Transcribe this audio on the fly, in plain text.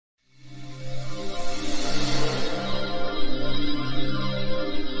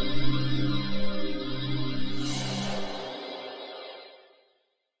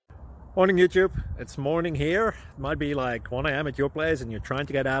Morning YouTube, it's morning here. It might be like 1 a.m. at your place and you're trying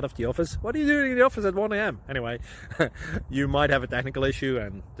to get out of the office. What are you doing in the office at 1 a.m? Anyway, you might have a technical issue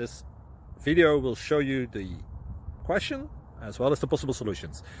and this video will show you the question as well as the possible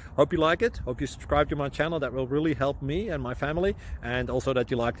solutions. Hope you like it, hope you subscribe to my channel. That will really help me and my family, and also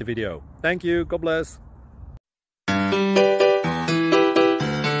that you like the video. Thank you, God bless.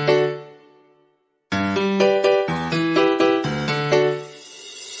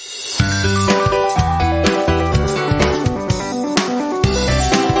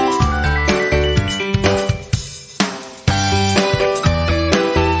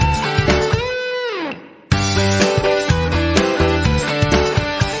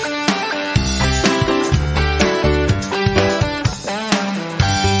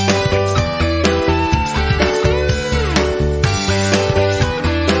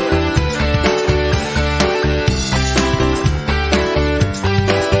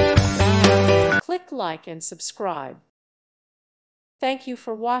 Like and subscribe. Thank you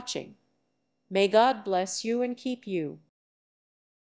for watching. May God bless you and keep you.